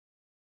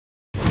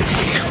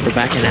We're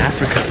back in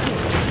Africa.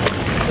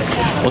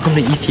 Welcome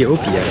to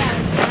Ethiopia.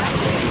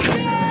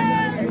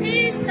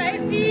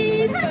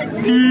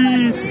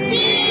 Peace.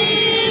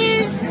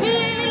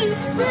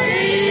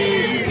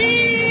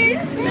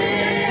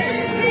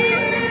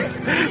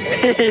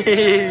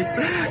 Peace.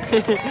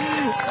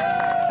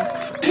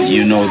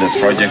 You know the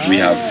project, we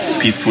have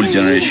peaceful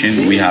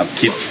generation, we have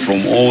kids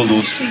from all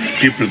those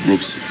people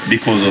groups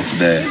because of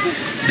the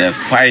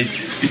fight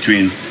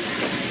between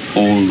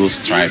all those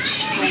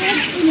tribes.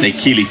 They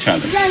kill each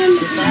other.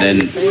 Then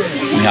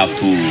we have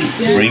to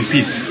bring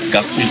peace.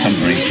 Gospel can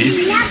bring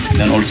peace.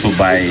 Then also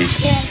by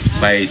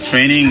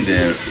training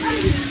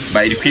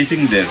by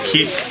educating their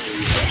kids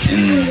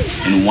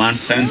in one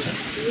center.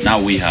 Now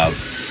we have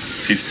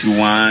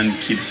 51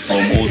 kids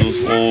from all those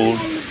old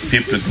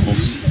people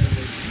groups,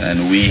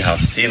 and we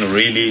have seen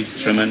really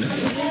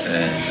tremendous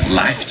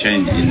life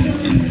change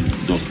in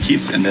those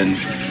kids. And then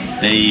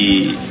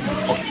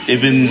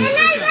even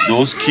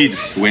those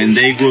kids, when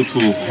they go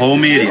to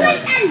home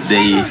areas,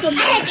 they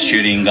are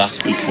sharing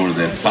gospel for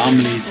their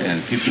families and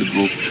people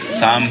group.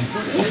 Some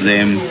of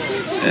them,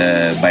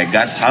 by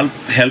God's help,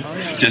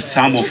 just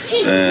some of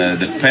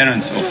the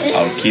parents of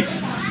our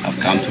kids have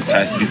come to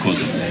Christ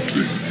because of their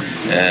kids.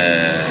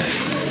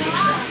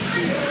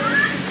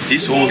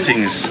 These whole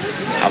things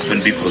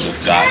happen because of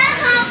God,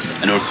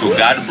 and also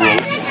God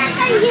brought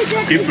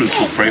people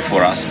to pray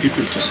for us,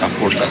 people to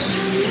support us.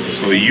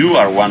 So you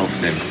are one of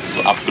them.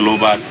 So Up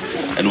Global,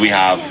 and we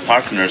have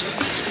partners.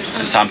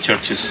 Some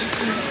churches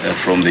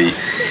from the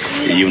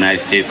United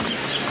States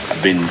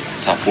have been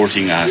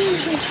supporting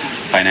us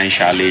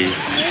financially.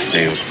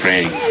 They are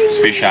praying,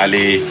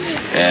 especially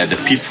the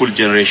peaceful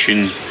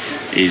generation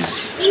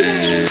is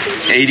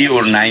 80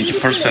 or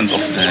 90%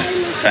 of the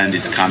fund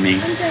is coming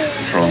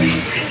from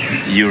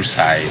your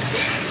side,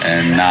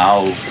 and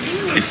now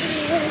it's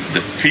the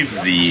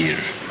 5th year.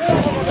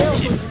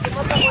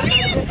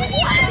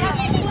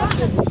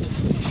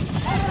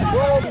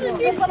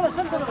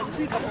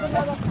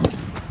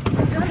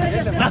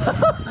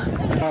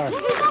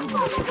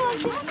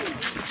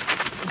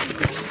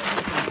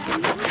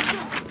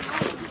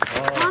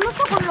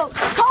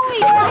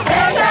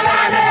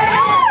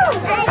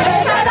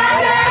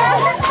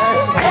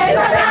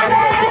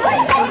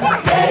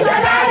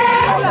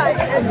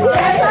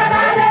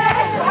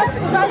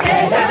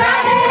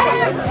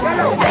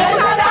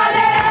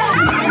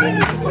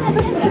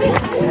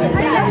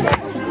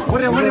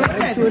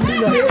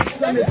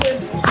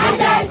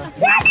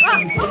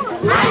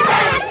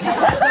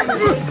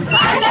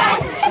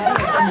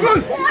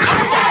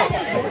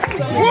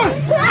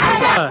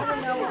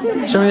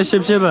 Show me the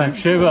shib-shibba.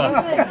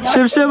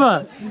 Shib-shibba.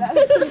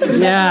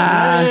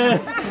 Yeah.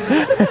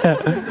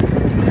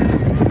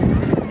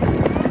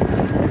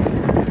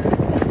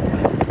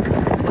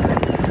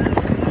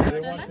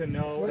 They want to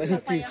know.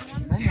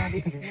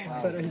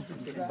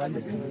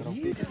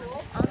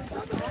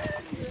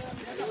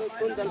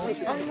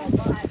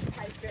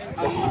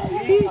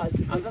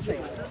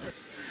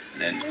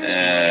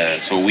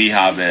 And, so we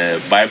have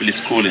a Bible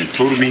school in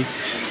Turmi,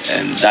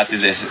 and that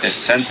is a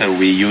center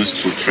we use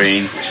to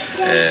train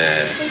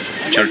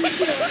church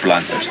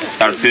planters.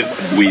 Started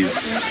with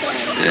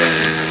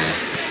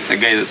a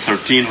guy that's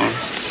 13 or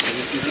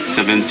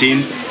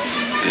 17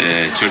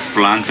 church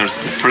planters.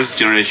 The first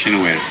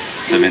generation were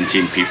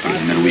 17 people,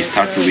 and then we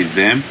started with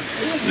them.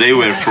 They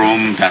were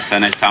from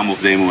Dasana, some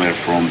of them were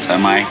from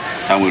Tamai,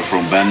 some were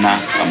from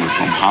Benna, some were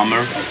from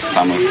Hammer,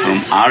 some were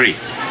from Ari.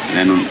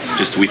 And then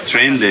just we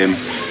trained them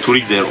to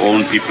reach their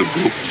own people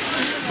group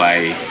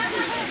by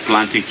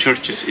planting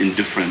churches in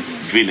different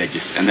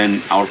villages. And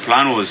then our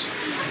plan was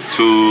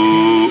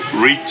to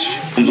reach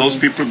those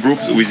people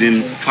groups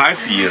within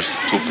 5 years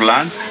to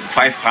plant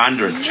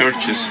 500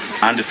 churches,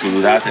 and to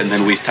do that. And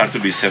then we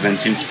started with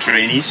 17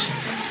 trainees.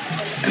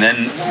 And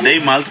then they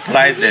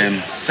multiplied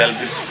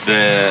themselves.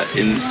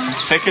 In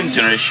second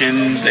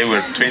generation, they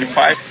were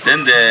 25.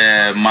 Then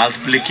the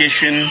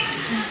multiplication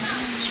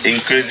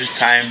increases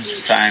time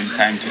to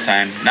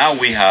time. Now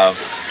we have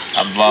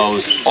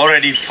about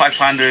already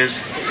 500.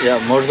 Yeah,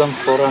 more than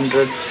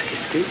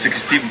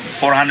 460.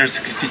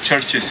 460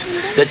 churches.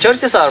 The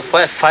churches are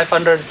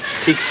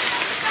 506.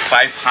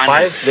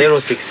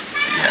 506.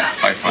 Yeah,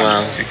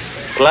 506.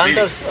 Wow.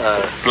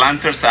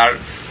 Planters are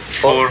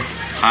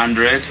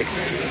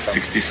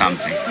 460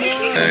 something.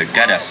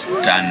 God has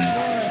done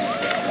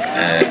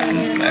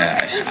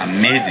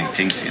amazing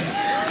things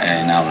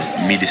in our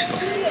midst of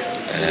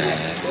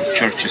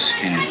churches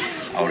in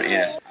our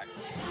areas.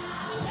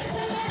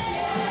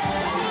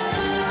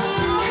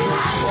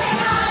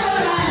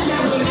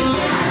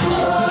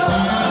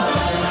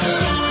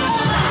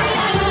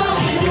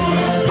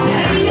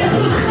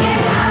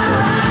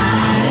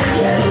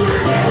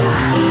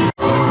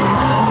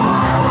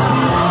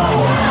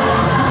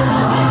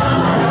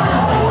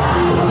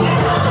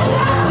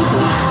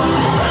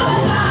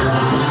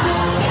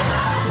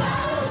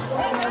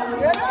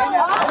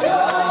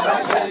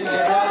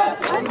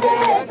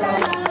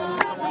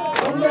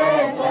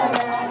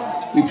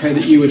 We pray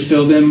that you would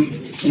fill them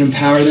and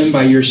empower them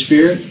by your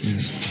Spirit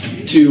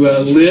to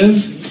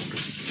live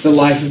the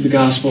life of the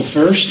gospel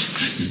first,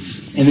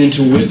 and then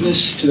to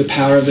witness to the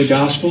power of the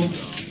gospel.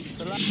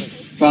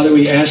 Father,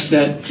 we ask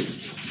that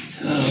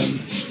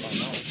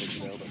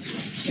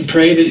and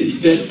pray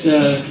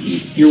that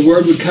your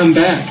word would come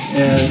back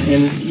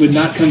and would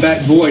not come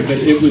back void, but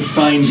it would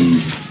find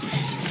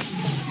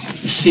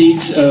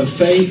seeds of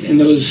faith, and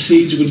those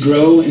seeds would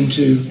grow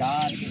into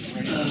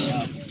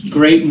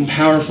great and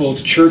powerful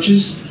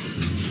churches.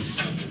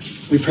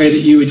 We pray that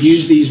you would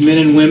use these men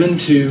and women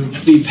to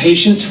be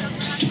patient,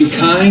 to be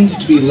kind,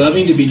 to be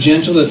loving, to be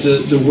gentle, that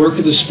the work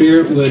of the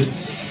Spirit would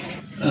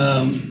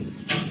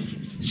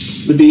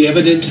be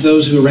evident to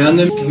those who are around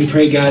them. And we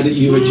pray, God, that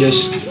you would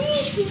just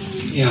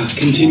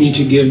continue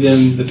to give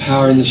them the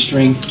power and the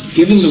strength.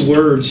 Give them the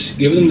words.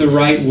 Give them the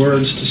right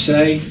words to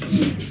say,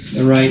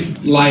 the right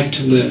life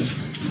to live.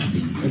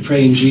 We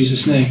pray in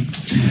Jesus' name.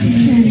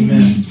 Amen.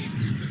 Amen.